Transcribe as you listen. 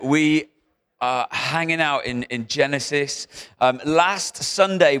we are hanging out in Genesis. Last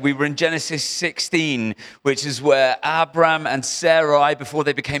Sunday, we were in Genesis 16, which is where Abram and Sarai, before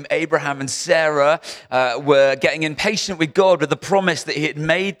they became Abraham and Sarah, were getting impatient with God with the promise that he had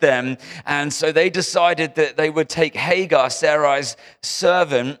made them. And so they decided that they would take Hagar, Sarai's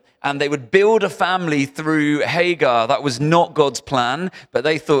servant, and they would build a family through Hagar. That was not God's plan, but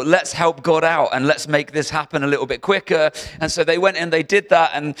they thought, let's help God out and let's make this happen a little bit quicker. And so they went and they did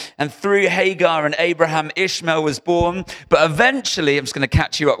that, and through Hagar and Abraham, Ishmael was born. But eventually, I'm just going to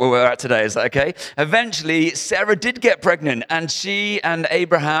catch you up where we're at today, is that okay? Eventually, Sarah did get pregnant, and she and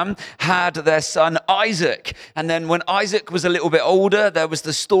Abraham had their son Isaac. And then when Isaac was a little bit older, there was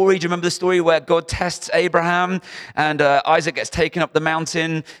the story, do you remember the story where God tests Abraham, and Isaac gets taken up the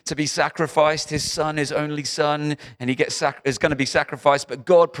mountain to be sacrificed, his son, his only son, and he is going to be sacrificed, but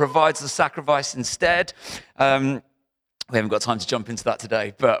God provides the sacrifice instead. We haven't got time to jump into that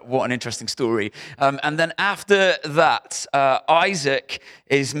today, but what an interesting story. And then after that, Isaac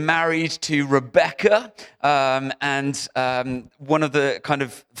is married to Rebecca, and one of the kind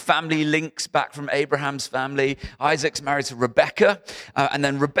of family links back from Abraham's family, Isaac's married to Rebecca, and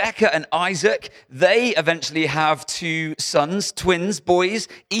then Rebecca and Isaac, they eventually have two sons, twins, boys,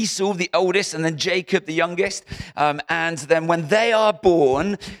 Esau, the oldest, and then Jacob, the youngest. And then when they are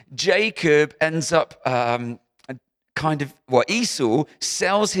born, Jacob ends up Esau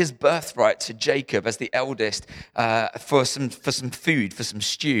sells his birthright to Jacob as the eldest for some food, for some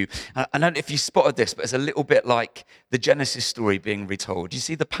stew. I don't know if you spotted this, but it's a little bit like the Genesis story being retold. You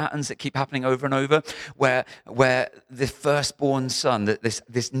see the patterns that keep happening over and over, where the firstborn son,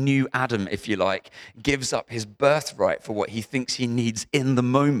 this new Adam, if you like, gives up his birthright for what he thinks he needs in the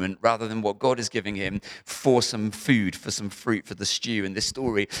moment, rather than what God is giving him for some food, for some fruit, for the stew in this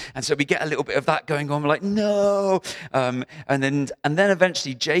story. And so we get a little bit of that going on. We're like, no. And then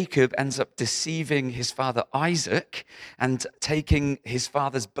eventually Jacob ends up deceiving his father Isaac and taking his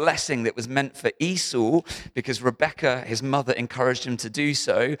father's blessing that was meant for Esau, because Rebecca, his mother, encouraged him to do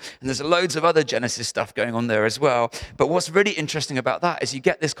so. And there's loads of other Genesis stuff going on there as well. But what's really interesting about that is you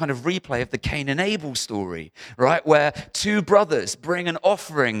get this kind of replay of the Cain and Abel story, right? Where two brothers bring an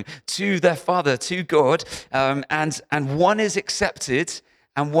offering to their father, to God, and one is accepted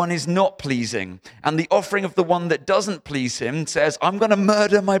and one is not pleasing. And the offering of the one that doesn't please him says, I'm going to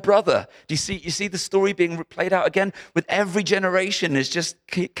murder my brother. Do you see the story being played out again? With every generation is just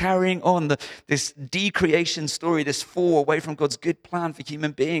carrying on this decreation story, this fall away from God's good plan for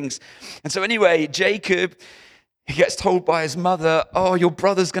human beings. And so anyway, Jacob, he gets told by his mother, oh, your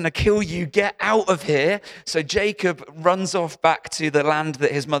brother's going to kill you. Get out of here. So Jacob runs off back to the land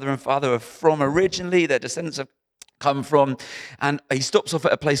that his mother and father are from originally. Their descendants have come from, and he stops off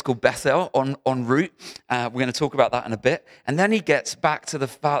at a place called Bethel en route. We're going to talk about that in a bit. And then he gets back to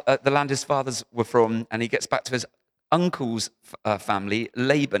the land his fathers were from, and he gets back to his uncle's family,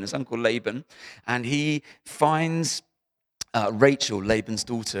 Laban, his uncle Laban, and he finds Rachel, Laban's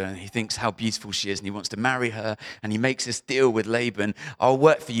daughter, and he thinks how beautiful she is, and he wants to marry her, and he makes this deal with Laban. I'll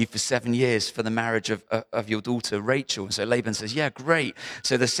work for you for 7 years for the marriage of your daughter, Rachel. And so Laban says, yeah, great.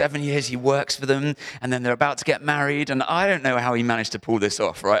 So the 7 years he works for them, and then they're about to get married, and I don't know how he managed to pull this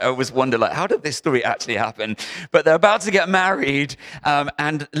off, right? I always wonder, like, how did this story actually happen? But they're about to get married,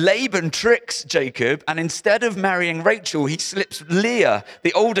 and Laban tricks Jacob, and instead of marrying Rachel, he slips Leah,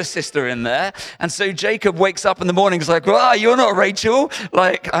 the older sister, in there. And so Jacob wakes up in the morning, and is like, well, you're not Rachel.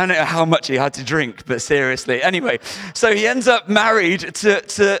 Like, I don't know how much he had to drink, but seriously. Anyway, so he ends up married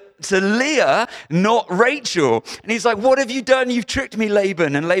to Leah, not Rachel. And he's like, what have you done? You've tricked me,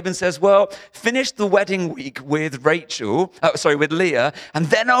 Laban. And Laban says, well, finish the wedding week with with Leah, and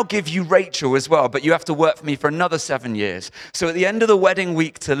then I'll give you Rachel as well. But you have to work for me for another 7 years. So at the end of the wedding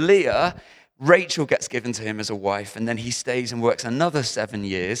week to Leah, Rachel gets given to him as a wife, and then he stays and works another 7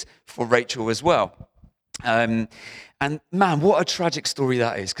 years for Rachel as well. And man, what a tragic story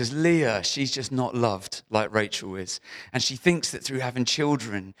that is, because Leah, she's just not loved like Rachel is. And she thinks that through having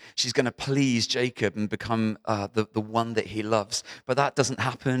children, she's going to please Jacob and become the one that he loves. But that doesn't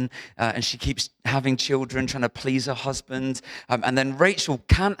happen, and she keeps having children, trying to please her husband. And then Rachel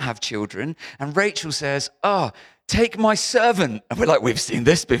can't have children, and Rachel says, take my servant. And we're like, we've seen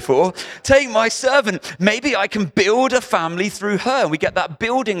this before. Take my servant. Maybe I can build a family through her. And we get that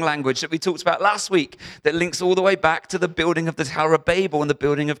building language that we talked about last week that links all the way back to the building of the Tower of Babel and the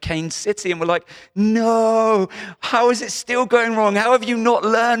building of Cain's city. And we're like, no, how is it still going wrong? How have you not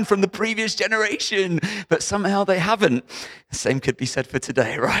learned from the previous generation? But somehow they haven't. The same could be said for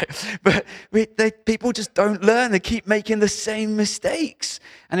today, right? But people just don't learn. They keep making the same mistakes.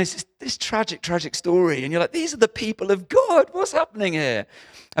 And it's this tragic, tragic story. And you're like, these are the people of God. What's happening here?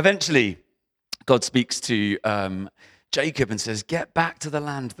 Eventually, God speaks to Jacob and says, get back to the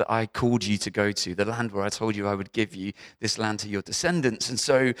land that I called you to go to, the land where I told you I would give you this land to your descendants. And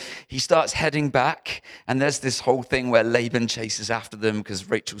so he starts heading back, and there's this whole thing where Laban chases after them because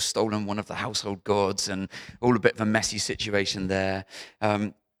Rachel's stolen one of the household gods, and all a bit of a messy situation there.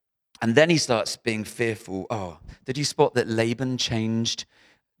 And then he starts being fearful. Oh, did you spot that Laban changed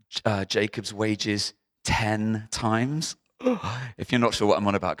Jacob's wages 10 times? If you're not sure what I'm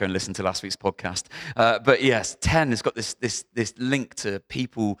on about, go and listen to last week's podcast. But yes, 10 has got this link to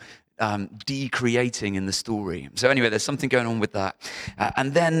people decreating in the story. So anyway, there's something going on with that.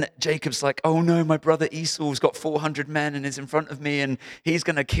 And then Jacob's like, oh no, my brother Esau's got 400 men and is in front of me and he's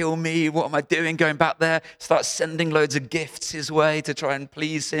going to kill me. What am I doing going back there? Starts sending loads of gifts his way to try and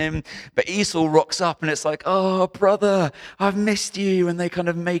please him. But Esau rocks up and it's like, oh, brother, I've missed you. And they kind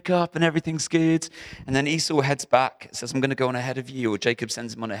of make up and everything's good. And then Esau heads back, says, I'm going to go on ahead of you. Or Jacob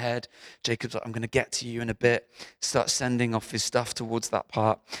sends him on ahead. Jacob's like, I'm going to get to you in a bit. Starts sending off his stuff towards that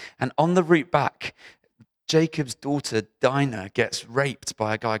part. And on the route back, Jacob's daughter, Dinah, gets raped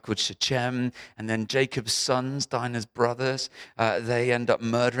by a guy called Shechem. And then Jacob's sons, Dinah's brothers, they end up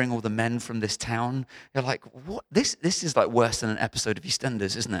murdering all the men from this town. You're like, what? This is like worse than an episode of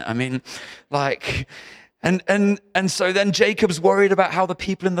EastEnders, isn't it? I mean, like... And so then Jacob's worried about how the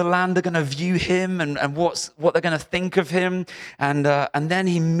people in the land are going to view him and what they're going to think of him. And then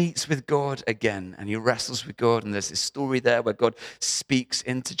he meets with God again and he wrestles with God. And there's this story there where God speaks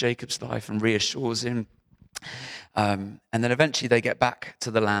into Jacob's life and reassures him. And then eventually they get back to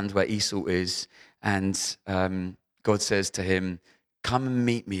the land where Esau is. And God says to him, come and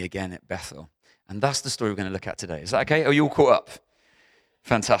meet me again at Bethel. And that's the story we're going to look at today. Is that okay? Are you all caught up?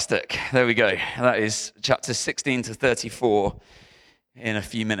 Fantastic. There we go. That is chapter 16 to 34 in a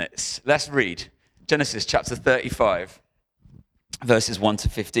few minutes. Let's read Genesis chapter 35, verses 1 to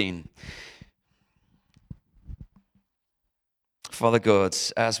 15. Father God,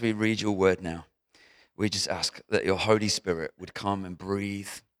 as we read your word now, we just ask that your Holy Spirit would come and breathe.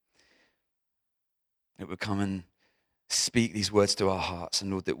 It would come and speak these words to our hearts,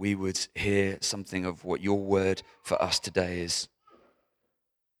 and Lord, that we would hear something of what your word for us today is.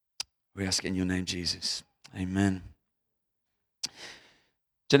 We ask in your name, Jesus. Amen.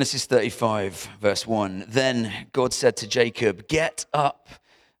 Genesis 35, verse 1. Then God said to Jacob, get up,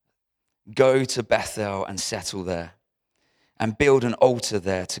 go to Bethel and settle there, and build an altar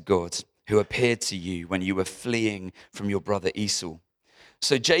there to God, who appeared to you when you were fleeing from your brother Esau.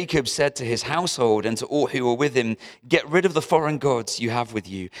 So Jacob said to his household and to all who were with him, get rid of the foreign gods you have with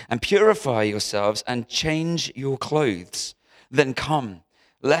you, and purify yourselves and change your clothes. Then come,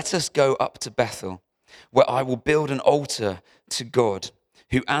 let us go up to Bethel, where I will build an altar to God,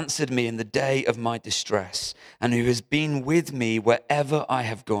 who answered me in the day of my distress, and who has been with me wherever I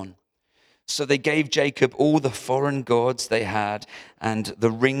have gone. So they gave Jacob all the foreign gods they had and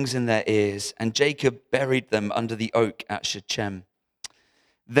the rings in their ears, and Jacob buried them under the oak at Shechem.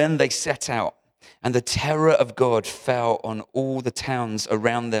 Then they set out, and the terror of God fell on all the towns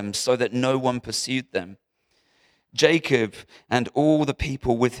around them, so that no one pursued them. Jacob and all the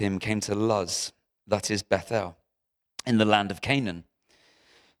people with him came to Luz, that is Bethel, in the land of Canaan.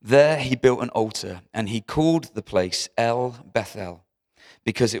 There he built an altar, and he called the place El Bethel,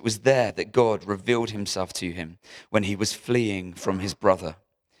 because it was there that God revealed himself to him when he was fleeing from his brother.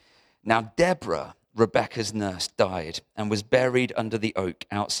 Now Deborah, Rebekah's nurse, died and was buried under the oak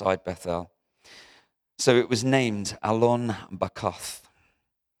outside Bethel. So it was named Alon Bakoth.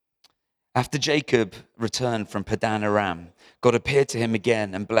 After Jacob returned from Padan Aram, God appeared to him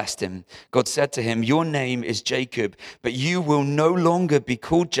again and blessed him. God said to him, your name is Jacob, but you will no longer be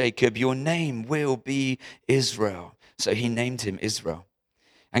called Jacob. Your name will be Israel. So he named him Israel.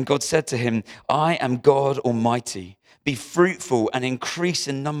 And God said to him, I am God Almighty. Be fruitful and increase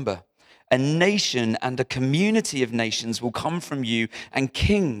in number. A nation and a community of nations will come from you, and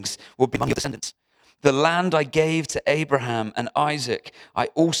kings will be among your descendants. The land I gave to Abraham and Isaac, I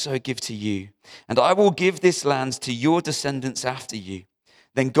also give to you. And I will give this land to your descendants after you.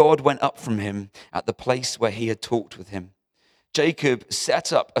 Then God went up from him at the place where he had talked with him. Jacob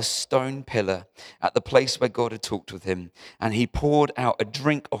set up a stone pillar at the place where God had talked with him, and he poured out a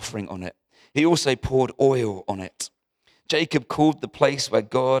drink offering on it. He also poured oil on it. Jacob called the place where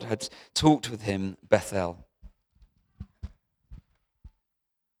God had talked with him Bethel.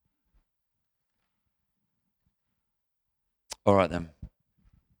 All right then.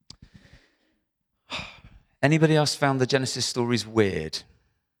 Anybody else found the Genesis stories weird?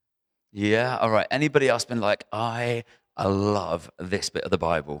 Yeah? All right. Anybody else been like, I love this bit of the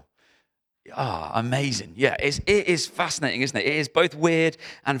Bible? Amazing. Yeah, it is fascinating, isn't it? It is both weird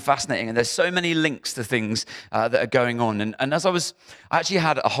and fascinating. And there's so many links to things that are going on. And as I actually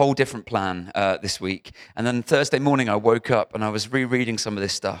had a whole different plan this week. And then Thursday morning, I woke up and I was rereading some of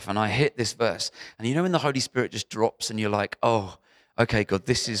this stuff. And I hit this verse. And you know when the Holy Spirit just drops and you're like, oh, okay, God,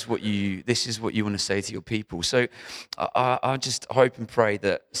 this is what you want to say to your people. So I just hope and pray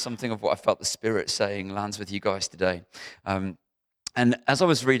that something of what I felt the Spirit saying lands with you guys today. And as I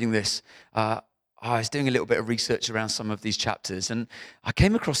was reading this, I was doing a little bit of research around some of these chapters, and I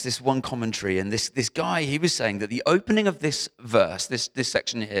came across this one commentary, and this guy, he was saying that the opening of this verse, this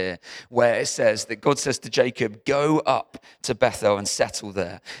section here, where it says that God says to Jacob, go up to Bethel and settle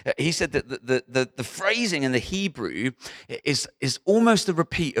there. He said that the phrasing in the Hebrew is almost a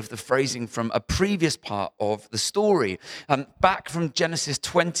repeat of the phrasing from a previous part of the story, back from Genesis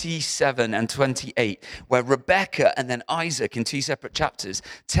 27 and 28, where Rebekah and then Isaac in two separate chapters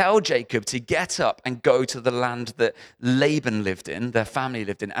tell Jacob to get up and go to the land that Laban lived in, their family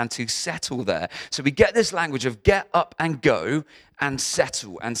lived in, and to settle there. So we get this language of get up and go and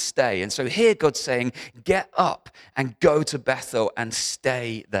settle and stay. And so here God's saying, get up and go to Bethel and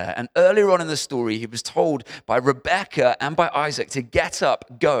stay there. And earlier on in the story, he was told by Rebekah and by Isaac to get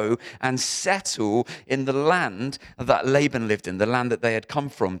up, go and settle in the land that Laban lived in, the land that they had come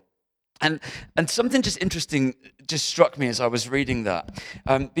from. And something just interesting just struck me as I was reading that,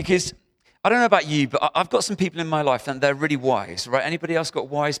 because I don't know about you, but I've got some people in my life and they're really wise, right? Anybody else got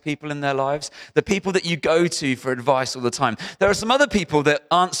wise people in their lives? The people that you go to for advice all the time. There are some other people that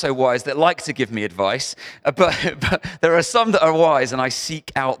aren't so wise that like to give me advice, but there are some that are wise and I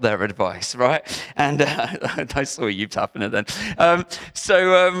seek out their advice, right? And I saw you tapping it then.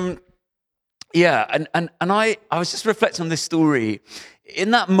 Yeah, and I was just reflecting on this story.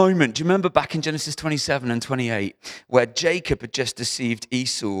 In that moment, do you remember back in Genesis 27 and 28, where Jacob had just deceived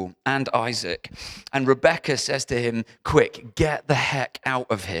Esau and Isaac, and Rebekah says to him, quick, get the heck out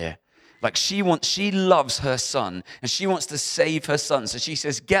of here. Like she loves her son and she wants to save her son. So she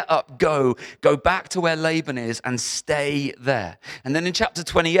says, get up, go back to where Laban is and stay there. And then in chapter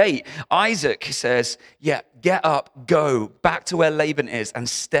 28, Isaac says, yeah, get up, go back to where Laban is and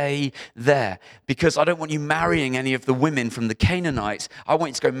stay there, because I don't want you marrying any of the women from the Canaanites. I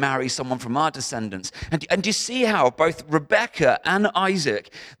want you to go marry someone from our descendants. And you see how both Rebekah and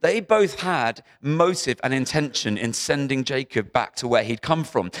Isaac, they both had motive and intention in sending Jacob back to where he'd come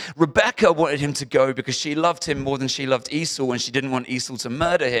from. Rebekah wanted him to go because she loved him more than she loved Esau, and she didn't want Esau to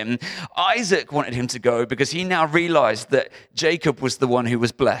murder him. Isaac wanted him to go because he now realized that Jacob was the one who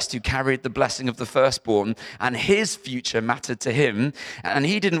was blessed, who carried the blessing of the firstborn, and his future mattered to him. And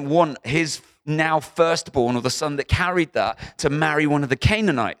he didn't want his now firstborn, or the son that carried that, to marry one of the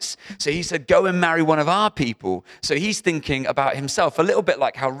Canaanites. So he said, go and marry one of our people. So he's thinking about himself, a little bit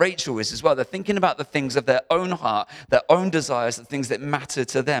like how Rachel is as well. They're thinking about the things of their own heart, their own desires, the things that matter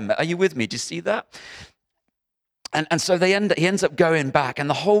to them. Are you with me? Do you see that? And so he ends up going back, and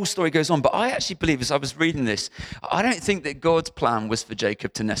the whole story goes on. But I actually believe, as I was reading this, I don't think that God's plan was for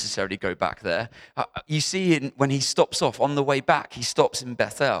Jacob to necessarily go back there. You see, when he stops off on the way back, he stops in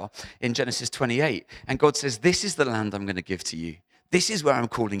Bethel in Genesis 28, and God says, this is the land I'm going to give to you. This is where I'm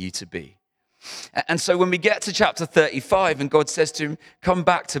calling you to be. And so when we get to chapter 35 and God says to him, come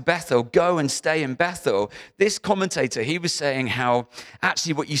back to Bethel, go and stay in Bethel, this commentator, he was saying how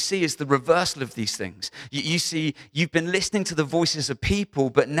actually what you see is the reversal of these things. You see, you've been listening to the voices of people,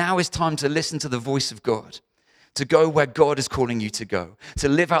 but now it's time to listen to the voice of God, to go where God is calling you to go, to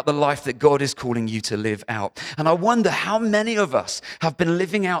live out the life that God is calling you to live out. And I wonder how many of us have been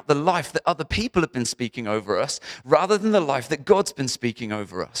living out the life that other people have been speaking over us rather than the life that God's been speaking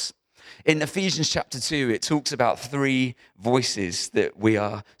over us. In Ephesians chapter 2, it talks about three voices that we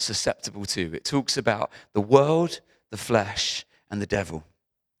are susceptible to. It talks about the world, the flesh, and the devil.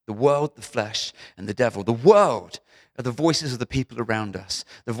 The world, the flesh, and the devil. The world are the voices of the people around us,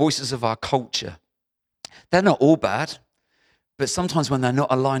 the voices of our culture. They're not all bad, but sometimes when they're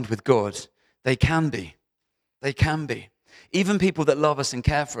not aligned with God, they can be. They can be. Even people that love us and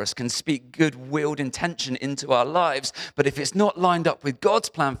care for us can speak good-willed intention into our lives, but if it's not lined up with God's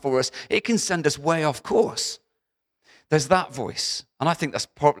plan for us, it can send us way off course. There's that voice, and I think that's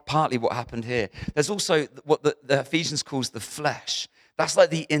partly what happened here. There's also what the Ephesians calls the flesh. That's like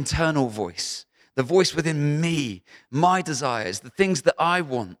the internal voice, the voice within me, my desires, the things that I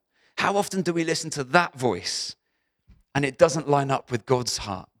want. How often do we listen to that voice, and it doesn't line up with God's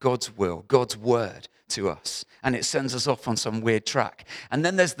heart, God's will, God's word to us, and it sends us off on some weird track? And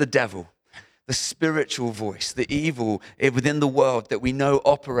then there's the devil. the spiritual voice, the evil within the world that we know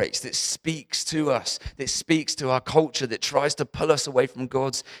operates, that speaks to us, that speaks to our culture, that tries to pull us away from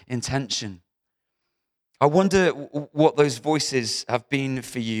God's intention. I wonder what those voices have been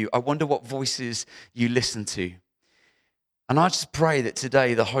for you. I wonder what voices you listen to. And I just pray that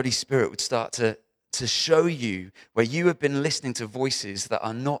today the Holy Spirit would start to show you where you have been listening to voices that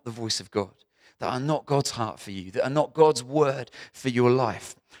are not the voice of God, that are not God's heart for you, that are not God's word for your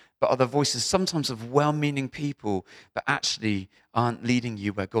life, but are the voices sometimes of well-meaning people, but actually aren't leading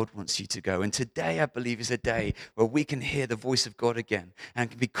you where God wants you to go. And today, I believe, is a day where we can hear the voice of God again and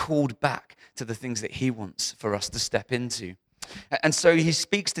can be called back to the things that he wants for us to step into. And so he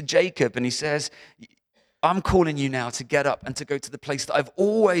speaks to Jacob and he says, I'm calling you now to get up and to go to the place that I've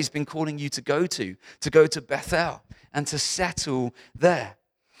always been calling you to go to Bethel and to settle there.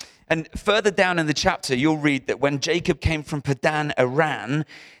 And further down in the chapter, you'll read that when Jacob came from Padan Aram,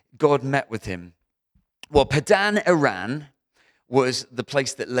 God met with him. Well, Padan Aram was the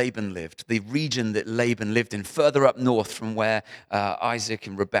place that Laban lived, the region that Laban lived in, further up north from where Isaac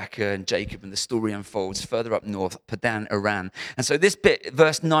and Rebekah and Jacob and the story unfolds, further up north, Padan Aram. And so this bit,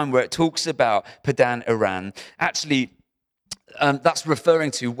 verse 9, where it talks about Padan Aram, actually that's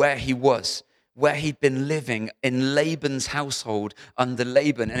referring to where he was, where he'd been living in Laban's household under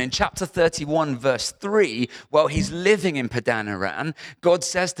Laban. And in chapter 31, verse 3, while he's living in Padan Aram, God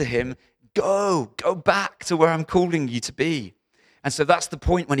says to him, go back to where I'm calling you to be. And so that's the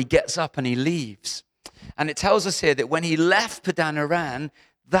point when he gets up and he leaves. And it tells us here that when he left Padan Aram,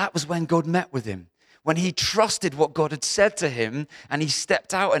 that was when God met with him. When he trusted what God had said to him and he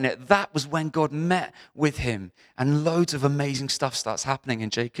stepped out in it, that was when God met with him. And loads of amazing stuff starts happening in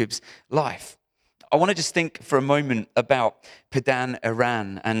Jacob's life. I want to just think for a moment about Padan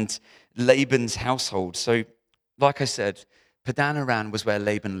Aram and Laban's household. So, like I said, Padan Aram was where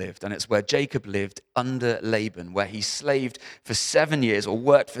Laban lived, and it's where Jacob lived under Laban, where he slaved for 7 years or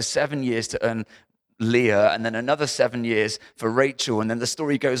worked for 7 years to earn Leah, and then another 7 years for Rachel. And then the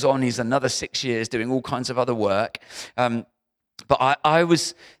story goes on, he's another 6 years doing all kinds of other work. But I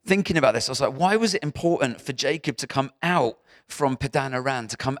was thinking about this. I was like, why was it important for Jacob to come out from Padan Aram,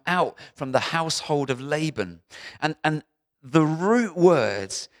 to come out from the household of Laban? And the root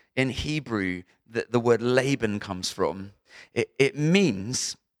words in Hebrew that the word Laban comes from, it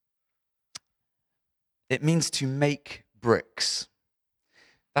means to make bricks.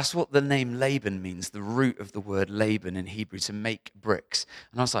 That's what the name Laban means, the root of the word Laban in Hebrew, to make bricks.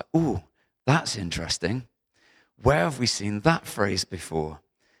 And I was like, ooh, that's interesting. Where have we seen that phrase before?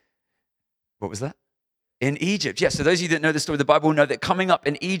 What was that? In Egypt. Yes, so those of you that know the story of the Bible know that coming up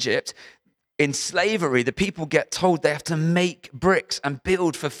in Egypt, in slavery, the people get told they have to make bricks and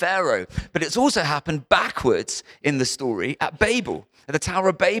build for Pharaoh. But it's also happened backwards in the story at Babel, at the Tower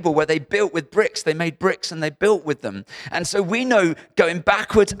of Babel, where they built with bricks. They made bricks and they built with them. And so we know going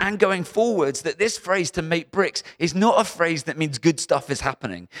backwards and going forwards that this phrase, to make bricks, is not a phrase that means good stuff is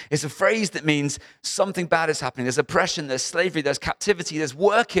happening. It's a phrase that means something bad is happening. There's oppression, there's slavery, there's captivity, there's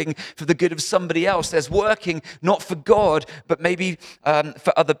working for the good of somebody else. There's working not for God, but maybe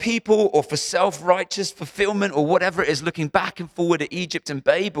for other people or for self-righteous fulfillment or whatever it is. Looking back and forward at Egypt and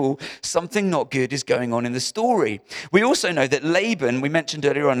Babel, something not good is going on in the story. We also know that Laban, we mentioned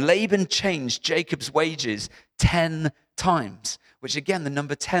earlier on, Laban changed Jacob's wages 10 times, which again, the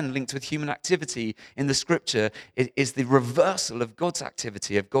number 10 linked with human activity in the scripture is the reversal of God's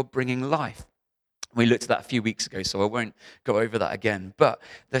activity, of God bringing life. We looked at that a few weeks ago, so I won't go over that again. But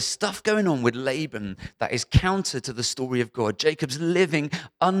there's stuff going on with Laban that is counter to the story of God. Jacob's living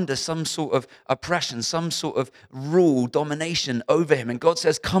under some sort of oppression, some sort of rule, domination over him. And God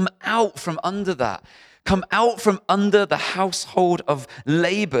says, come out from under that. Come out from under the household of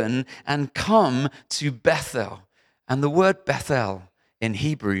Laban and come to Bethel. And the word Bethel in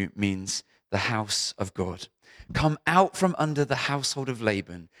Hebrew means the house of God. Come out from under the household of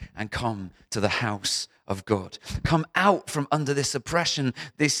Laban and come to the house of God. Come out from under this oppression,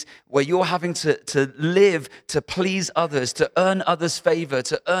 this where you're having to live to please others, to earn others' favor,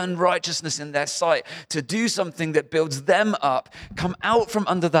 to earn righteousness in their sight, to do something that builds them up. Come out from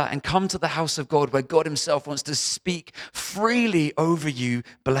under that and come to the house of God, where God himself wants to speak freely over you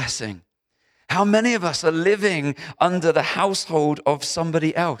blessing. How many of us are living under the household of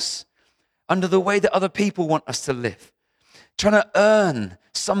somebody else? Under the way that other people want us to live, trying to earn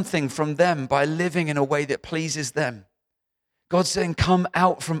something from them by living in a way that pleases them. God's saying, come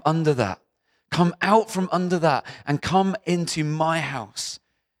out from under that. Come out from under that and come into my house.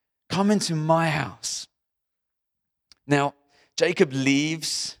 Come into my house. Now, Jacob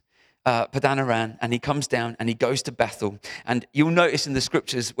leaves Padanaran, and he comes down and he goes to Bethel. And you'll notice in the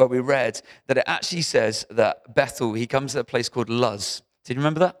scriptures where we read that it actually says that Bethel, he comes to a place called Luz. Did you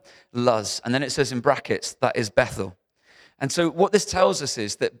remember that? Luz. And then it says in brackets, that is Bethel. And so what this tells us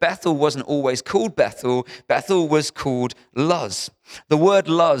is that Bethel wasn't always called Bethel. Bethel was called Luz. The word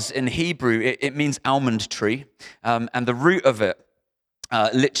Luz in Hebrew, it means almond tree. And the root of it,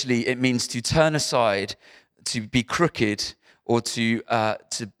 literally, it means to turn aside, to be crooked, or to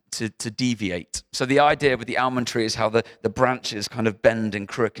deviate. So the idea with the almond tree is how the branches kind of bend and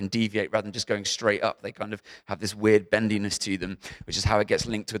crook and deviate rather than just going straight up. They kind of have this weird bendiness to them, which is how it gets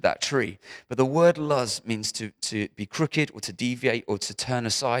linked with that tree. But the word Luz means to be crooked or to deviate or to turn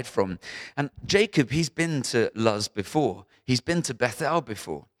aside from. And Jacob, he's been to Luz before. He's been to Bethel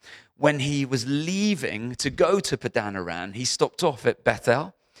before. When he was leaving to go to Padanaran, he stopped off at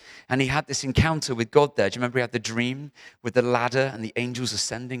Bethel. And he had this encounter with God there. Do you remember he had the dream with the ladder and the angels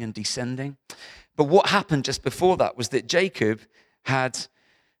ascending and descending? But what happened just before that was that Jacob had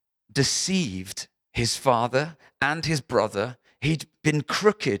deceived his father and his brother. He'd been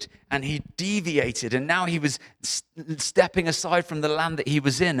crooked and he deviated, and now he was stepping aside from the land that he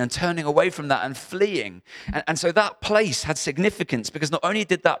was in and turning away from that and fleeing. And so that place had significance, because not only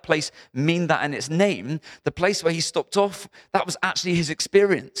did that place mean that in its name, the place where he stopped off, that was actually his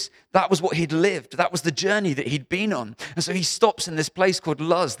experience. That was what he'd lived. That was the journey that he'd been on. And so he stops in this place called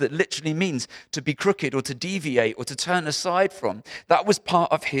Luz, that literally means to be crooked or to deviate or to turn aside from. That was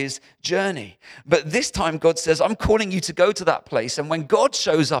part of his journey. But this time God says, I'm calling you to go to that place. And when God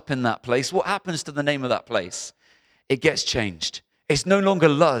shows up in that place, what happens to the name of that place? It gets changed. It's no longer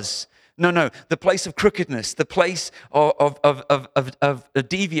Luz. No, the place of crookedness, the place of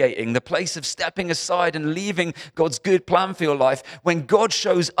deviating, the place of stepping aside and leaving God's good plan for your life. When God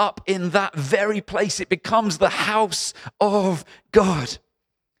shows up in that very place, it becomes the house of God.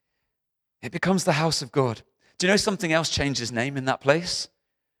 It becomes the house of God. Do you know something else changed his name in that place?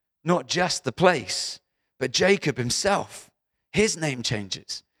 Not just the place, but Jacob himself. His name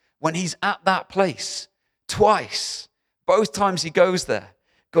changes when he's at that place twice. Both times he goes there,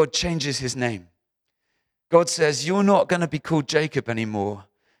 God changes his name. God says, you're not going to be called Jacob anymore.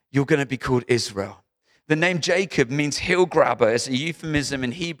 You're going to be called Israel. The name Jacob means heel grabber. It's a euphemism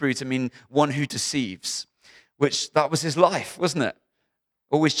in Hebrew to mean one who deceives, which that was his life, wasn't it?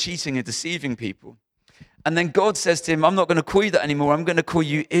 Always cheating and deceiving people. And then God says to him, I'm not going to call you that anymore. I'm going to call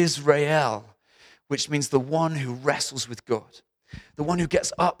you Israel, which means the one who wrestles with God, the one who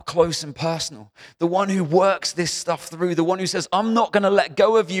gets up close and personal, the one who works this stuff through, the one who says, I'm not going to let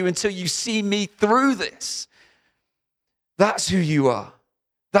go of you until you see me through this. That's who you are.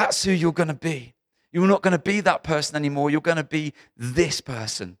 That's who you're going to be. You're not going to be that person anymore. You're going to be this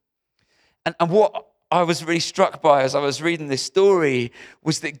person. And what I was really struck by as I was reading this story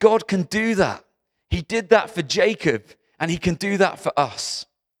was that God can do that. He did that for Jacob, and he can do that for us.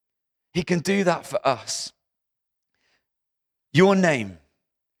 He can do that for us. Your name,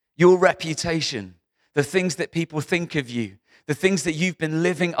 your reputation, the things that people think of you, the things that you've been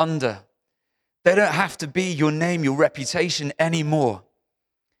living under, they don't have to be your name, your reputation anymore.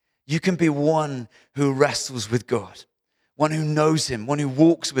 You can be one who wrestles with God, one who knows him, one who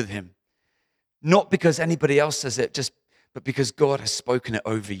walks with him. Not because anybody else says it, but because God has spoken it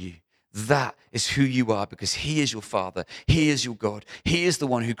over you. That is who you are, because he is your father. He is your God. He is the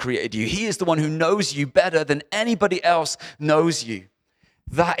one who created you. He is the one who knows you better than anybody else knows you.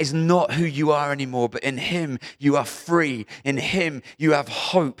 That is not who you are anymore, but in him you are free. In him you have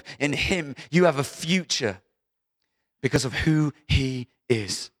hope. In him you have a future because of who he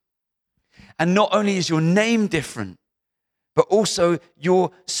is. And not only is your name different, but also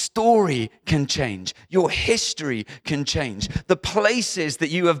your story can change. Your history can change. The places that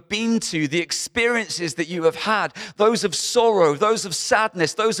you have been to, the experiences that you have had, those of sorrow, those of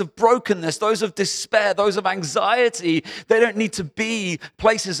sadness, those of brokenness, those of despair, those of anxiety, they don't need to be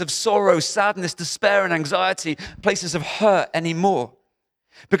places of sorrow, sadness, despair, and anxiety, places of hurt anymore.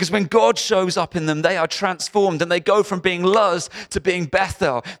 Because when God shows up in them, they are transformed, and they go from being Luz to being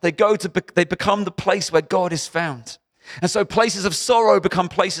Bethel. They become the place where God is found. And so places of sorrow become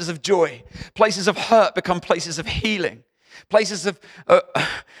places of joy. Places of hurt become places of healing. Places of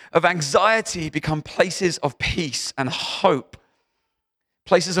anxiety become places of peace and hope.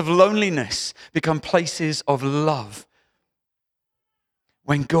 Places of loneliness become places of love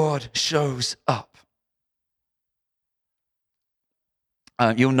when God shows up.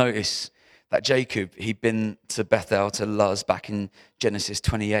 You'll notice that Jacob, he'd been to Bethel, to Luz, back in Genesis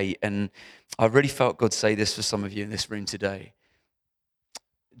 28. And I really felt God say this for some of you in this room today.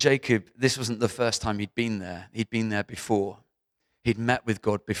 Jacob, this wasn't the first time he'd been there. He'd been there before. He'd met with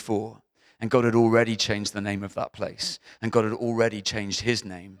God before, and God had already changed the name of that place, and God had already changed his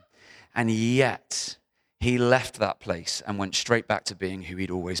name. And yet, he left that place and went straight back to being who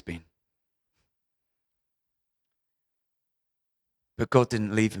he'd always been. But God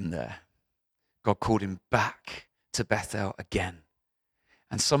didn't leave him there. God called him back to Bethel again.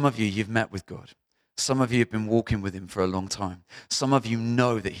 And some of you, you've met with God. Some of you have been walking with him for a long time. Some of you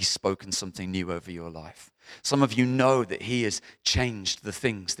know that he's spoken something new over your life. Some of you know that he has changed the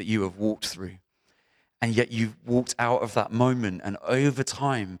things that you have walked through. And yet you've walked out of that moment, and over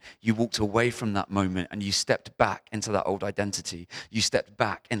time, you walked away from that moment and you stepped back into that old identity. You stepped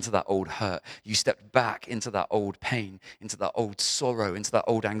back into that old hurt. You stepped back into that old pain, into that old sorrow, into that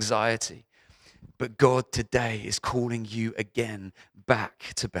old anxiety. But God today is calling you again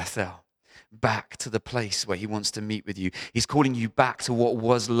back to Bethel, back to the place where he wants to meet with you. He's calling you back to what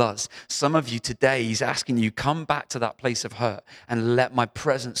was Luz. Some of you today, he's asking you, come back to that place of hurt and let my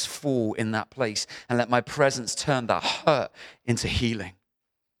presence fall in that place and let my presence turn that hurt into healing.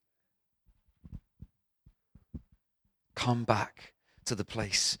 Come back to the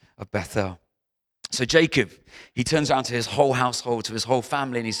place of Bethel. So Jacob, he turns around to his whole household, to his whole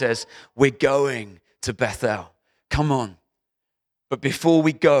family, and he says, we're going to Bethel. Come on. But before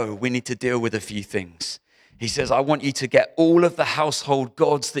we go, we need to deal with a few things. He says, I want you to get all of the household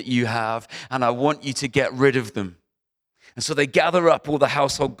gods that you have, and I want you to get rid of them. And so they gather up all the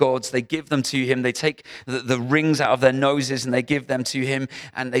household gods, they give them to him, they take the rings out of their noses and they give them to him,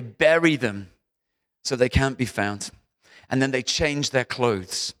 and they bury them so they can't be found. And then they change their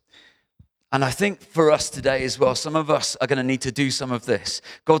clothes. And I think for us today as well, some of us are going to need to do some of this.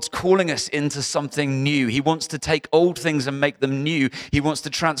 God's calling us into something new. He wants to take old things and make them new. He wants to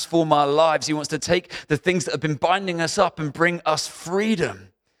transform our lives. He wants to take the things that have been binding us up and bring us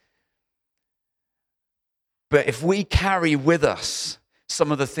freedom. But if we carry with us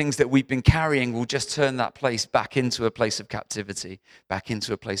some of the things that we've been carrying, we'll just turn that place back into a place of captivity, back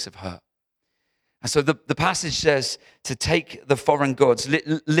into a place of hurt. And so the passage says to take the foreign gods.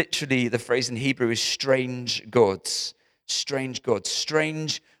 Literally, the phrase in Hebrew is strange gods,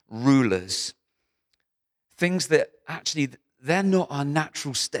 strange rulers. Things that actually, they're not our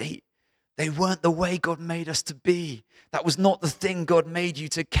natural state. They weren't the way God made us to be. That was not the thing God made you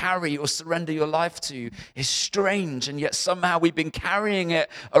to carry or surrender your life to. It's strange, and yet somehow we've been carrying it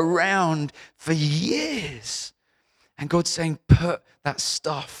around for years. And God's saying, put that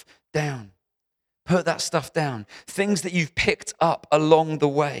stuff down. Put that stuff down. Things that you've picked up along the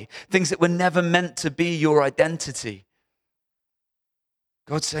way. Things that were never meant to be your identity.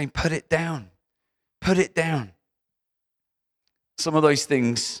 God's saying, put it down. Put it down. Some of those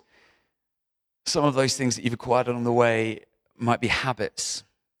things that you've acquired along the way might be habits,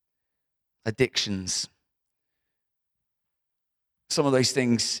 addictions. Some of those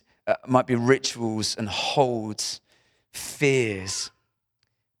things might be rituals and holds, fears,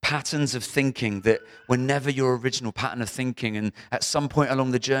 patterns of thinking that were never your original pattern of thinking. And at some point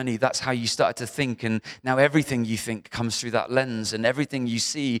along the journey, that's how you started to think. And now everything you think comes through that lens, and everything you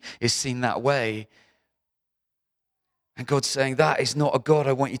see is seen that way. And God's saying, that is not a God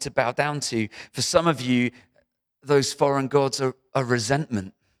I want you to bow down to. For some of you, those foreign gods are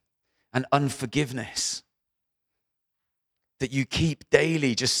resentment and unforgiveness that you keep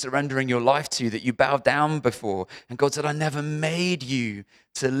daily just surrendering your life to, that you bow down before. And God said, I never made you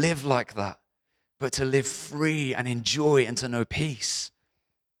to live like that, but to live free and enjoy and to know peace.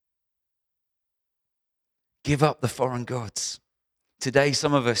 Give up the foreign gods. Today,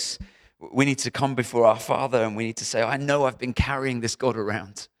 some of us, we need to come before our Father and we need to say, I know I've been carrying this God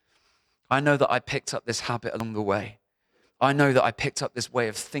around. I know that I picked up this habit along the way. I know that I picked up this way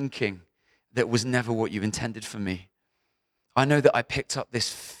of thinking that was never what you intended for me. I know that I picked up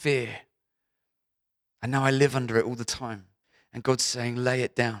this fear and now I live under it all the time. And God's saying, lay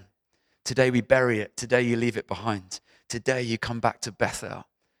it down. Today we bury it. Today you leave it behind. Today you come back to Bethel.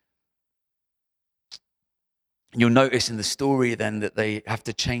 And you'll notice in the story then that they have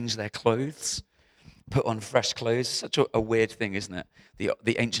to change their clothes, put on fresh clothes. Such a weird thing, isn't it?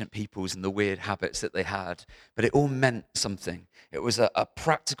 The ancient peoples and the weird habits that they had. But it all meant something. It was a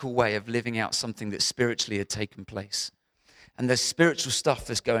practical way of living out something that spiritually had taken place. And there's spiritual stuff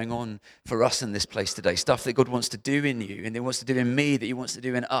that's going on for us in this place today, stuff that God wants to do in you and He wants to do in me, that He wants to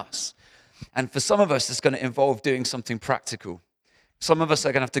do in us. And for some of us, it's going to involve doing something practical. Some of us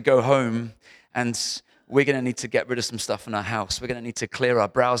are going to have to go home and we're going to need to get rid of some stuff in our house. We're going to need to clear our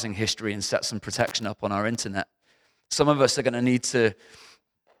browsing history and set some protection up on our internet. Some of us are going to need to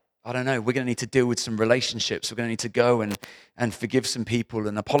I don't know, we're going to need to deal with some relationships. We're going to need to go and forgive some people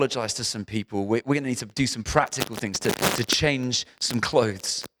and apologize to some people. We're going to need to do some practical things to change some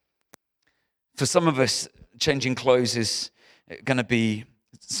clothes. For some of us, changing clothes is going to be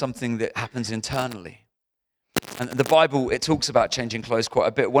something that happens internally. And the Bible, it talks about changing clothes quite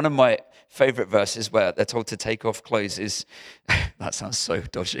a bit. One of my favorite verses where they're told to take off clothes is, that sounds so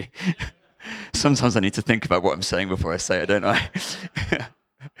dodgy. Sometimes I need to think about what I'm saying before I say it, don't I?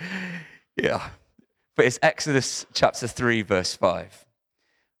 Yeah. But it's Exodus chapter 3, verse 5.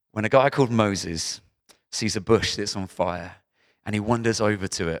 When a guy called Moses sees a bush that's on fire and he wanders over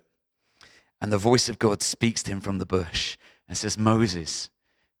to it, and the voice of God speaks to him from the bush and says, Moses,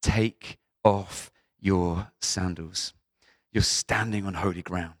 take off your sandals. You're standing on holy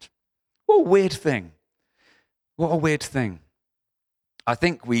ground. What a weird thing. What a weird thing. I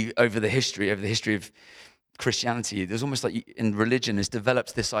think over the history of Christianity, there's almost like in religion has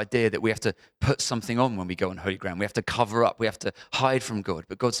developed this idea that we have to put something on when we go on holy ground. We have to cover up. We have to hide from God.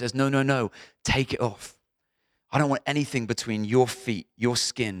 But God says, no, take it off. I don't want anything between your feet, your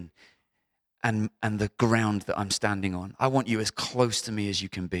skin, and the ground that I'm standing on. I want you as close to me as you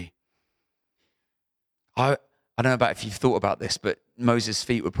can be. I don't know about if you've thought about this, but Moses'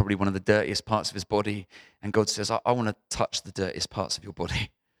 feet were probably one of the dirtiest parts of his body. And God says, I want to touch the dirtiest parts of your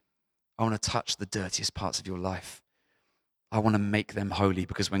body. I want to touch the dirtiest parts of your life. I want to make them holy,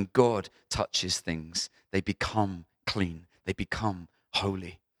 because when God touches things, they become clean. They become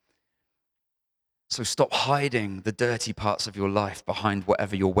holy. So stop hiding the dirty parts of your life behind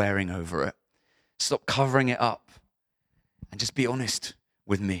whatever you're wearing over it. Stop covering it up and just be honest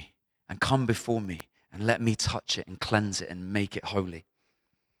with me and come before me and let me touch it and cleanse it and make it holy.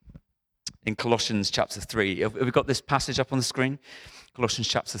 In Colossians chapter 3, have we got this passage up on the screen? Colossians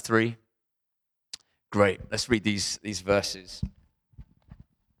chapter 3. Great, let's read these verses.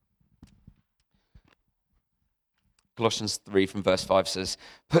 Colossians 3 from verse 5 says,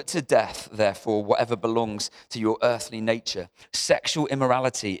 put to death, therefore, whatever belongs to your earthly nature, sexual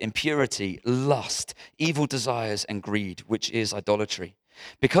immorality, impurity, lust, evil desires, and greed, which is idolatry.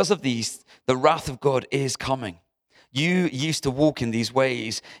 Because of these, the wrath of God is coming. You used to walk in these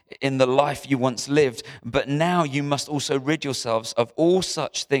ways in the life you once lived, but now you must also rid yourselves of all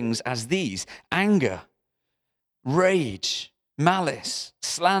such things as these: anger, rage, malice,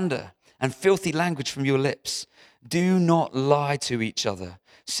 slander, and filthy language from your lips. Do not lie to each other,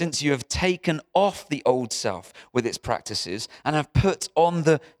 since you have taken off the old self with its practices and have put on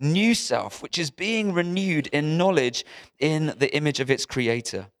the new self, which is being renewed in knowledge in the image of its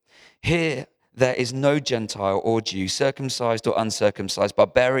creator. Here there is no Gentile or Jew, circumcised or uncircumcised,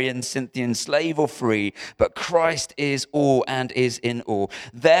 barbarian, Scythian, slave or free, but Christ is all and is in all.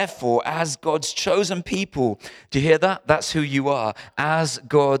 Therefore, as God's chosen people, do you hear that? That's who you are. As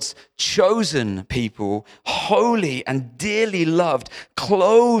God's chosen people, holy and dearly loved,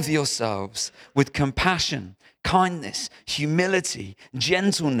 clothe yourselves with compassion, kindness, humility,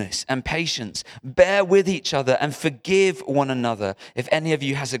 gentleness, and patience. Bear with each other and forgive one another. If any of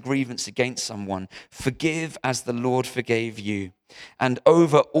you has a grievance against someone, forgive as the Lord forgave you. And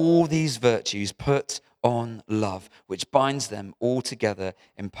over all these virtues, put on love, which binds them all together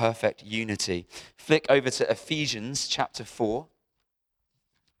in perfect unity. Flick over to Ephesians chapter 4,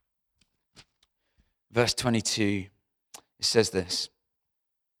 verse 22. It says this: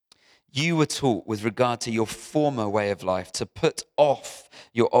 you were taught with regard to your former way of life to put off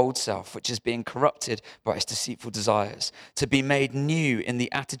your old self, which is being corrupted by its deceitful desires, to be made new in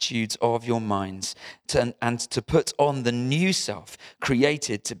the attitudes of your minds, and to put on the new self,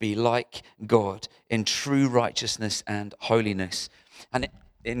 created to be like God in true righteousness and holiness. And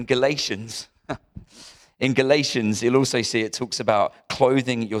in Galatians, you'll also see it talks about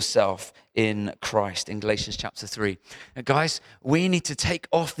clothing yourself in Christ in Galatians chapter 3. Now, guys, we need to take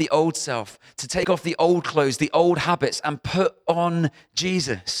off the old self, to take off the old clothes, the old habits, and put on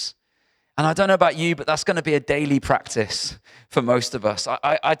Jesus. And I don't know about you, but that's going to be a daily practice for most of us.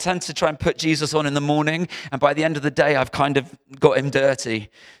 I tend to try and put Jesus on in the morning, and by the end of the day, I've kind of got him dirty.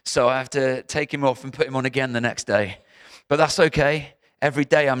 So I have to take him off and put him on again the next day. But that's okay. Every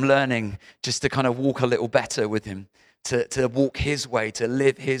day I'm learning just to kind of walk a little better with him, to walk his way, to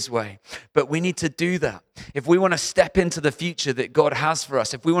live his way. But we need to do that. If we want to step into the future that God has for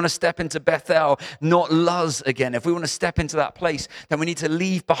us, if we want to step into Bethel, not Luz again, if we want to step into that place, then we need to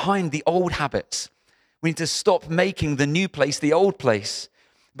leave behind the old habits. We need to stop making the new place the old place.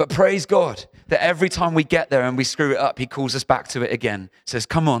 But praise God that every time we get there and we screw it up, he calls us back to it again. Says,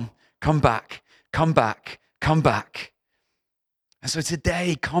 come on, come back, come back, come back. And so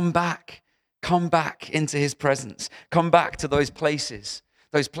today, come back into his presence. Come back to those places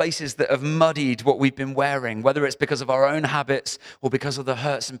those places that have muddied what we've been wearing, whether it's because of our own habits or because of the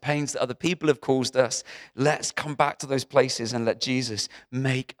hurts and pains that other people have caused us. Let's come back to those places and let Jesus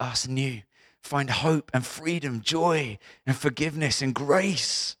make us new. Find hope and freedom, joy and forgiveness and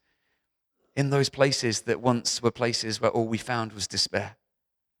grace in those places that once were places where all we found was despair.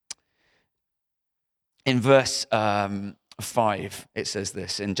 In verse 5, it says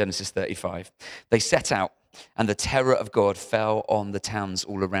this in Genesis 35. They set out, and the terror of God fell on the towns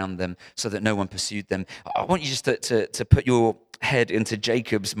all around them so that no one pursued them. I want you just to put your head into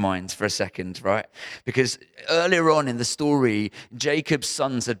Jacob's mind for a second, right? Because earlier on in the story, Jacob's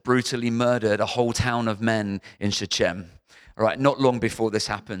sons had brutally murdered a whole town of men in Shechem, right? Not long before this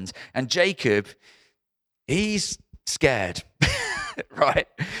happened. And Jacob, he's scared. Right?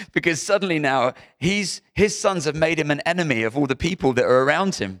 Because suddenly now his sons have made him an enemy of all the people that are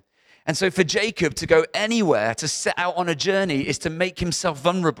around him. And so for Jacob to go anywhere, to set out on a journey, is to make himself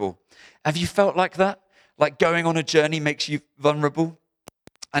vulnerable. Have you felt like that? Like going on a journey makes you vulnerable?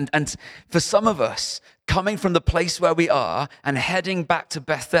 And for some of us, coming from the place where we are and heading back to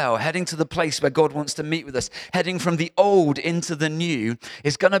Bethel, heading to the place where God wants to meet with us, heading from the old into the new,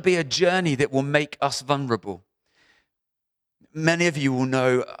 is going to be a journey that will make us vulnerable. Many of you will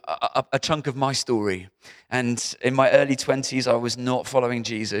know a chunk of my story. And in my early 20s, I was not following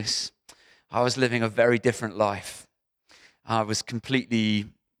Jesus. I was living a very different life. I was completely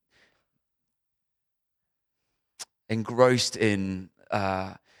engrossed in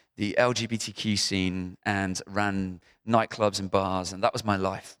the LGBTQ scene and ran nightclubs and bars, and that was my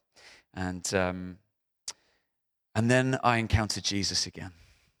life. And then I encountered Jesus again.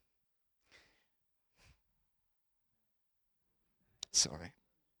 Sorry.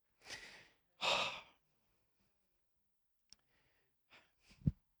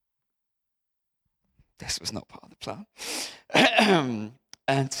 This was not part of the plan.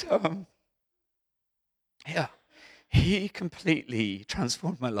 Yeah, he completely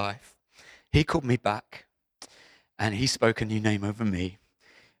transformed my life. He called me back, and he spoke a new name over me,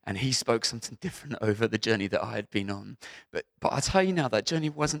 and he spoke something different over the journey that I had been on. But I tell you now, that journey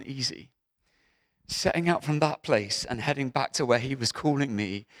wasn't easy. Setting out from that place and heading back to where he was calling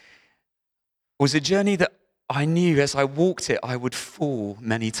me was a journey that I knew as I walked it, I would fall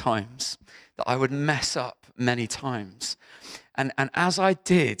many times, that I would mess up many times. And as I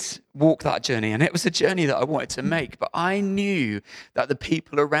did walk that journey, and it was a journey that I wanted to make, but I knew that the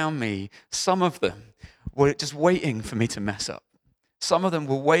people around me, some of them were just waiting for me to mess up. Some of them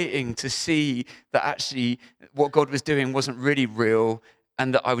were waiting to see that actually what God was doing wasn't really real,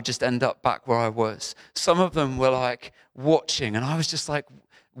 and that I would just end up back where I was. Some of them were like watching, and I was just like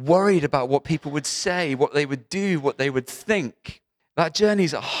worried about what people would say, what they would do, what they would think. That journey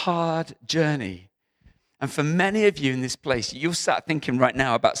is a hard journey. And for many of you in this place, you're sat thinking right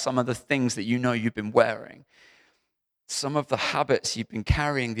now about some of the things that you know you've been wearing. Some of the habits you've been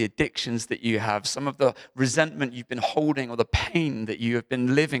carrying, the addictions that you have, some of the resentment you've been holding or the pain that you have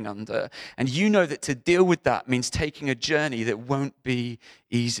been living under. And you know that to deal with that means taking a journey that won't be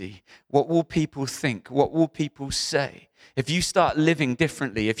easy. What will people think? What will people say? If you start living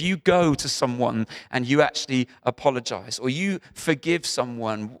differently, if you go to someone and you actually apologize or you forgive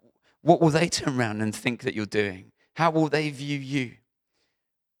someone, what will they turn around and think that you're doing? How will they view you?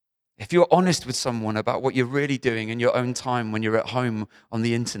 If you're honest with someone about what you're really doing in your own time when you're at home on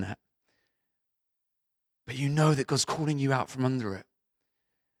the internet, but you know that God's calling you out from under it,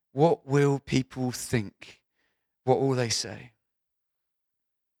 what will people think? What will they say?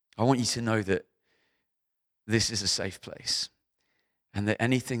 I want you to know that this is a safe place, and that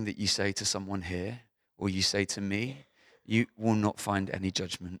anything that you say to someone here or you say to me, you will not find any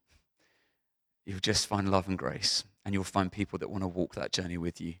judgment. You'll just find love and grace, and you'll find people that want to walk that journey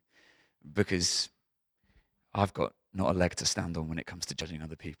with you. Because I've got not a leg to stand on when it comes to judging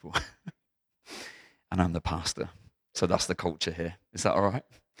other people. And I'm the pastor. So that's the culture here. Is that all right?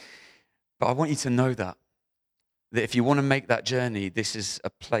 But I want you to know that if you want to make that journey, this is a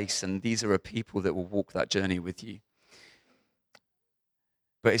place and these are a people that will walk that journey with you.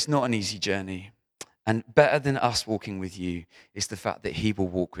 But it's not an easy journey. And better than us walking with you is the fact that he will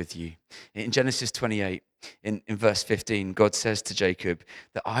walk with you. In Genesis 28, in verse 15, God says to Jacob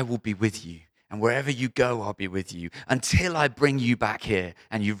that I will be with you. And wherever you go, I'll be with you until I bring you back here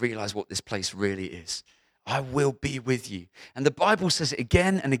and you realize what this place really is. I will be with you. And the Bible says it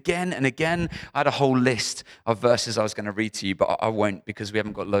again and again and again. I had a whole list of verses I was going to read to you, but I won't because we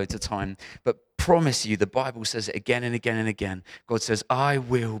haven't got loads of time. But promise you, the Bible says it again and again and again. God says, I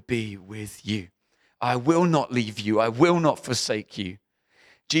will be with you. I will not leave you. I will not forsake you.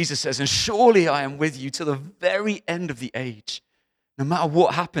 Jesus says, and surely I am with you to the very end of the age. No matter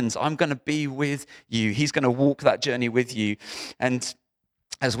what happens, I'm going to be with you. He's going to walk that journey with you. And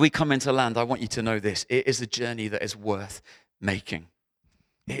as we come into land, I want you to know this. It is a journey that is worth making.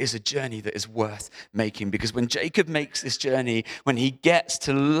 It is a journey that is worth making, because when Jacob makes this journey, when he gets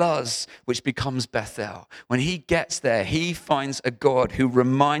to Luz, which becomes Bethel, when he gets there, he finds a God who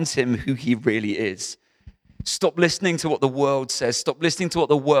reminds him who he really is. Stop listening to what the world says. Stop listening to what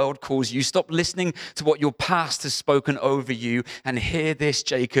the world calls you. Stop listening to what your past has spoken over you. And hear this,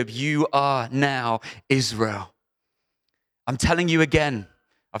 Jacob, you are now Israel. I'm telling you again.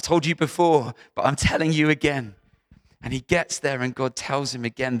 I've told you before, but I'm telling you again. And he gets there and God tells him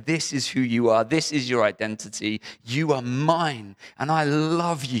again, this is who you are. This is your identity. You are mine and I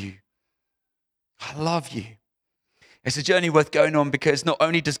love you. I love you. It's a journey worth going on, because not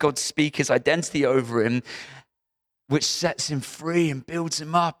only does God speak his identity over him, which sets him free and builds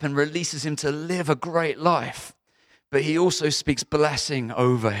him up and releases him to live a great life, but he also speaks blessing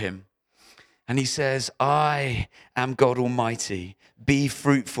over him. And he says, I am God Almighty. Be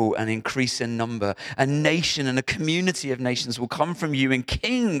fruitful and increase in number. A nation and a community of nations will come from you, and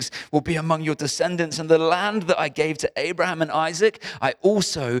kings will be among your descendants. And the land that I gave to Abraham and Isaac, I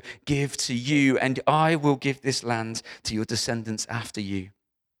also give to you, and I will give this land to your descendants after you.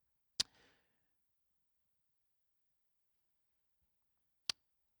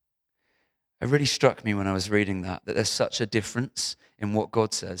 It really struck me when I was reading that there's such a difference in what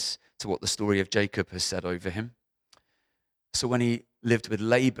God says to what the story of Jacob has said over him. So when he lived with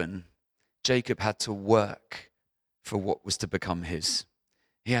Laban, Jacob had to work for what was to become his.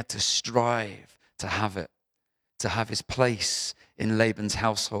 He had to strive to have it, to have his place in Laban's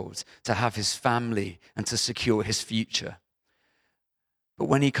household, to have his family, and to secure his future. But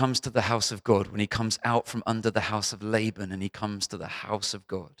when he comes to the house of God, when he comes out from under the house of Laban and he comes to the house of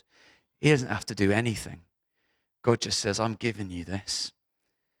God, he doesn't have to do anything. God just says, I'm giving you this.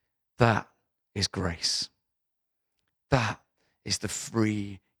 That is grace. That is the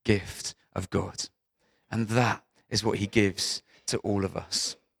free gift of God. And that is what he gives to all of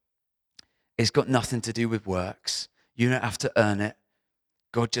us. It's got nothing to do with works. You don't have to earn it.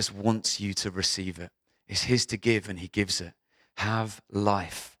 God just wants you to receive it. It's his to give, and he gives it. Have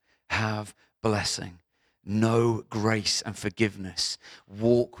life. Have blessing. Know grace and forgiveness.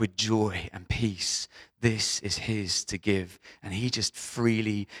 Walk with joy and peace. This is his to give, and he just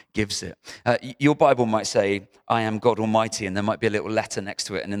freely gives it. Your Bible might say, I am God Almighty, and there might be a little letter next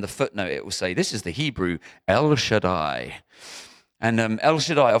to it, and in the footnote it will say, this is the Hebrew El Shaddai. And El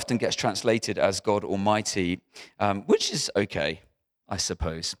Shaddai often gets translated as God Almighty, which is okay, I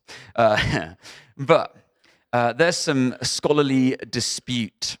suppose. But there's some scholarly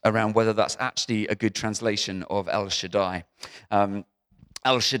dispute around whether that's actually a good translation of El Shaddai.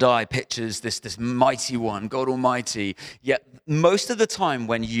 El Shaddai pictures this mighty one, God Almighty. Yet most of the time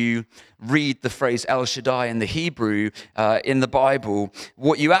when you read the phrase El Shaddai in the Hebrew in the Bible,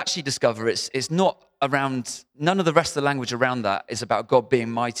 what you actually discover is not around, none of the rest of the language around that is about God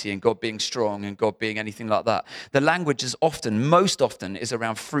being mighty and God being strong and God being anything like that. The language is often, most often, is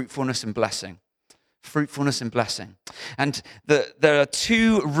around fruitfulness and blessing. Fruitfulness and blessing. And there are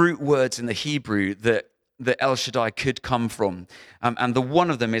two root words in the Hebrew that El Shaddai could come from. And the one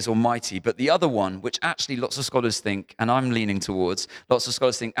of them is Almighty. But the other one, which actually lots of scholars think, and I'm leaning towards, lots of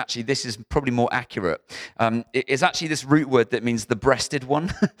scholars think actually this is probably more accurate, it is actually this root word that means the breasted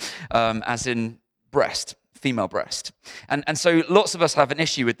one, as in breast, female breast. And so lots of us have an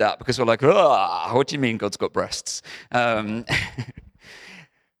issue with that because we're like, what do you mean God's got breasts?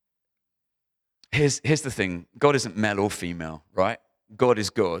 Here's the thing. God isn't male or female, right? God is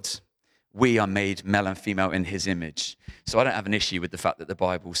God. We are made male and female in his image. So I don't have an issue with the fact that the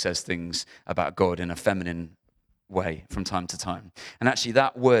Bible says things about God in a feminine way from time to time. And actually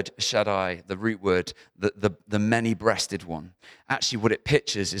that word Shaddai, the root word, the many-breasted one, actually what it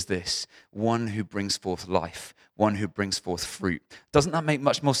pictures is this: one who brings forth life, one who brings forth fruit. Doesn't that make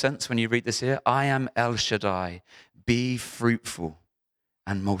much more sense when you read this here? I am El Shaddai. Be fruitful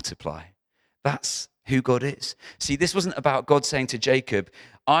and multiply. That's who God is. See, this wasn't about God saying to Jacob,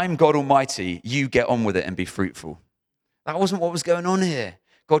 I'm God Almighty, you get on with it and be fruitful. That wasn't what was going on here.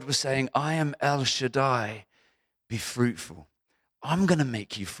 God was saying, I am El Shaddai, be fruitful. I'm going to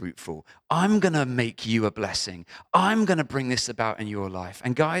make you fruitful. I'm going to make you a blessing. I'm going to bring this about in your life.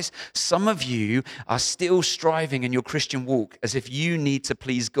 And guys, some of you are still striving in your Christian walk as if you need to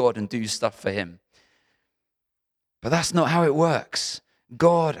please God and do stuff for him. But that's not how it works.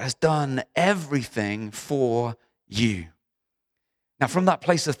 God has done everything for you. Now, from that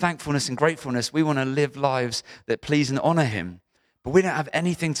place of thankfulness and gratefulness, we want to live lives that please and honor him. But we don't have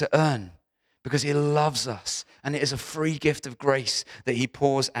anything to earn because he loves us, and it is a free gift of grace that he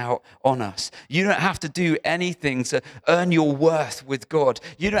pours out on us. You don't have to do anything to earn your worth with God.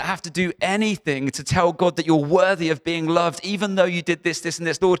 You don't have to do anything to tell God that you're worthy of being loved, even though you did this, and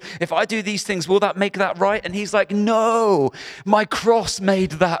this. Lord, if I do these things, will that make that right? And he's like, no, my cross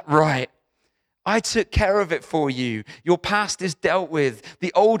made that right. I took care of it for you. Your past is dealt with.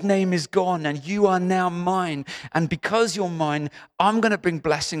 The old name is gone, and you are now mine. And because you're mine, I'm going to bring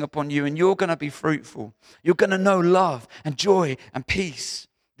blessing upon you, and you're going to be fruitful. You're going to know love and joy and peace.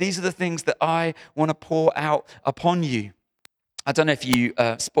 These are the things that I want to pour out upon you. I don't know if you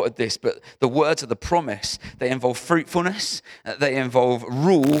spotted this, but the words of the promise, they involve fruitfulness, they involve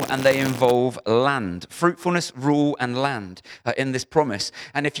rule, and they involve land. Fruitfulness, rule, and land in this promise.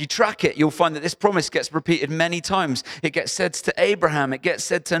 And if you track it, you'll find that this promise gets repeated many times. It gets said to Abraham, it gets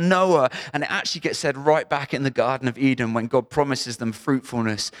said to Noah, and it actually gets said right back in the Garden of Eden when God promises them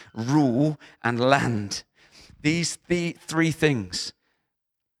fruitfulness, rule, and land. These three things.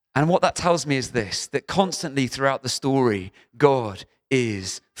 And what that tells me is this, that constantly throughout the story, God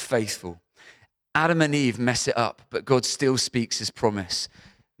is faithful. Adam and Eve mess it up, but God still speaks his promise.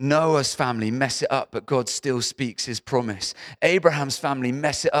 Noah's family mess it up, but God still speaks his promise. Abraham's family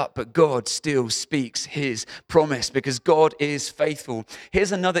mess it up, but God still speaks his promise because God is faithful.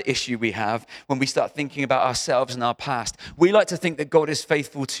 Here's another issue we have when we start thinking about ourselves and our past. We like to think that God is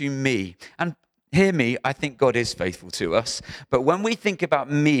faithful to me. And hear me, I think God is faithful to us. But when we think about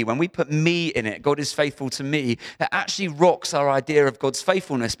me, when we put me in it, God is faithful to me, that actually rocks our idea of God's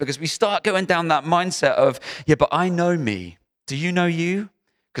faithfulness because we start going down that mindset of, yeah, but I know me. Do you know you?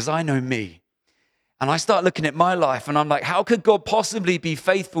 Because I know me. And I start looking at my life and I'm like, how could God possibly be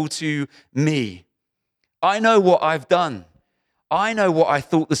faithful to me? I know what I've done. I know what I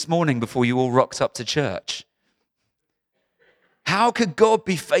thought this morning before you all rocked up to church. How could God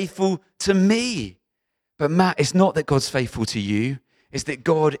be faithful to me? But Matt, it's not that God's faithful to you. It's that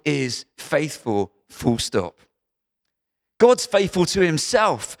God is faithful, full stop. God's faithful to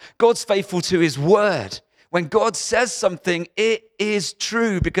himself. God's faithful to his word. When God says something, it is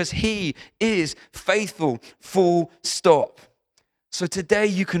true because he is faithful, full stop. So today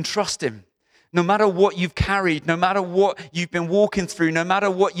you can trust him. No matter what you've carried, no matter what you've been walking through, no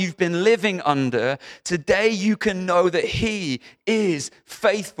matter what you've been living under, today you can know that he is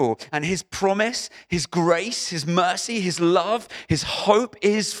faithful. And his promise, his grace, his mercy, his love, his hope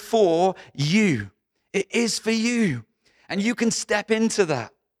is for you. It is for you. And you can step into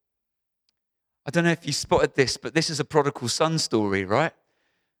that. I don't know if you spotted this, but this is a prodigal son story, right?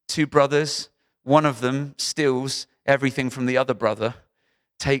 Two brothers, one of them steals everything from the other brother,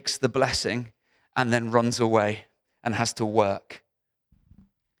 takes the blessing, and then runs away and has to work.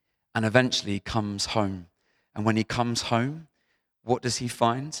 And eventually comes home. And when he comes home, what does he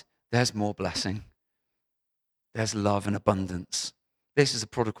find? There's more blessing. There's love and abundance. This is a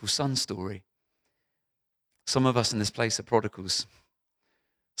prodigal son story. Some of us in this place are prodigals.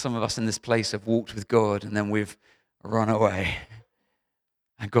 Some of us in this place have walked with God and then we've run away.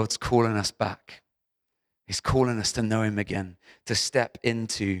 And God's calling us back. He's calling us to know him again, to step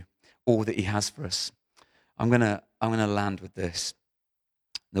into all that he has for us. I'm gonna land with this.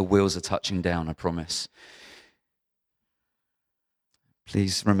 The wheels are touching down, I promise.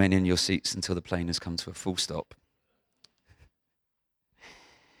 Please remain in your seats until the plane has come to a full stop.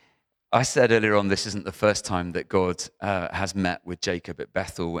 I said earlier on, this isn't the first time that God has met with Jacob at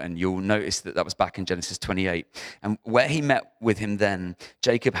Bethel, and you'll notice that that was back in Genesis 28. And where he met with him then,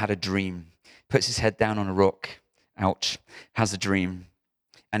 Jacob had a dream, puts his head down on a rock, ouch, has a dream.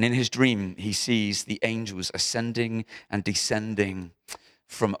 And in his dream, he sees the angels ascending and descending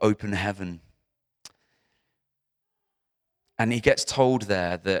from open heaven. And he gets told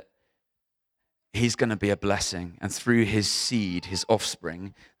there that he's going to be a blessing. And through his seed, his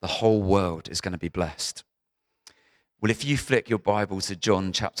offspring, the whole world is going to be blessed. Well, if you flick your Bible to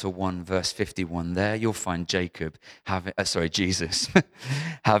John chapter 1, verse 51, there you'll find Jesus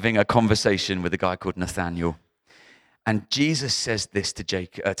having a conversation with a guy called Nathanael. And Jesus says this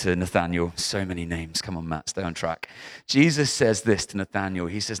to Nathanael. So many names. Come on, Matt, stay on track. Jesus says this to Nathanael.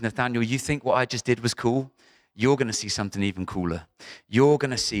 He says, Nathanael, you think what I just did was cool? You're going to see something even cooler. You're going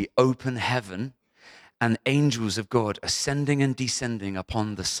to see open heaven and angels of God ascending and descending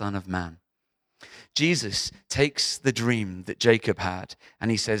upon the Son of Man. Jesus takes the dream that Jacob had, and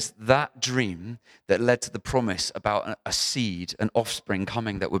he says that dream that led to the promise about a seed, an offspring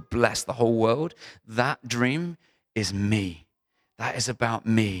coming that would bless the whole world, that dream is me. That is about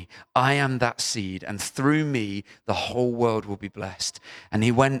me. I am that seed, and through me, the whole world will be blessed. And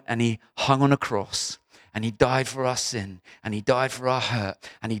he went and he hung on a cross, and he died for our sin, and he died for our hurt,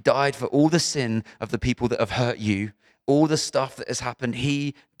 and he died for all the sin of the people that have hurt you, all the stuff that has happened.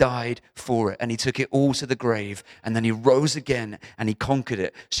 He died for it, and he took it all to the grave, and then he rose again and he conquered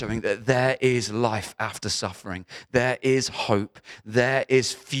it, showing that there is life after suffering. There is hope. There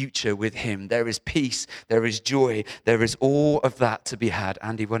is future with him. There is peace. There is joy. There is all of that to be had.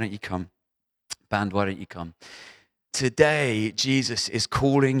 Andy, why don't you come? Band, why don't you come? Today, Jesus is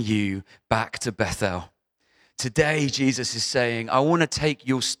calling you back to Bethel. Today, Jesus is saying, I want to take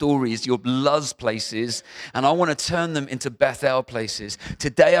your stories, your Luz places, and I want to turn them into Bethel places.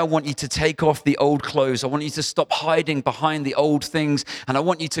 Today, I want you to take off the old clothes. I want you to stop hiding behind the old things, and I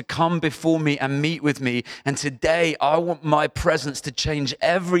want you to come before me and meet with me. And today, I want my presence to change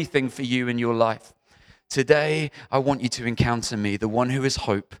everything for you in your life. Today, I want you to encounter me, the one who is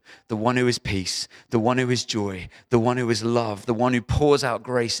hope, the one who is peace, the one who is joy, the one who is love, the one who pours out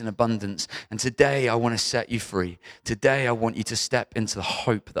grace in abundance. And today, I want to set you free. Today, I want you to step into the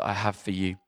hope that I have for you.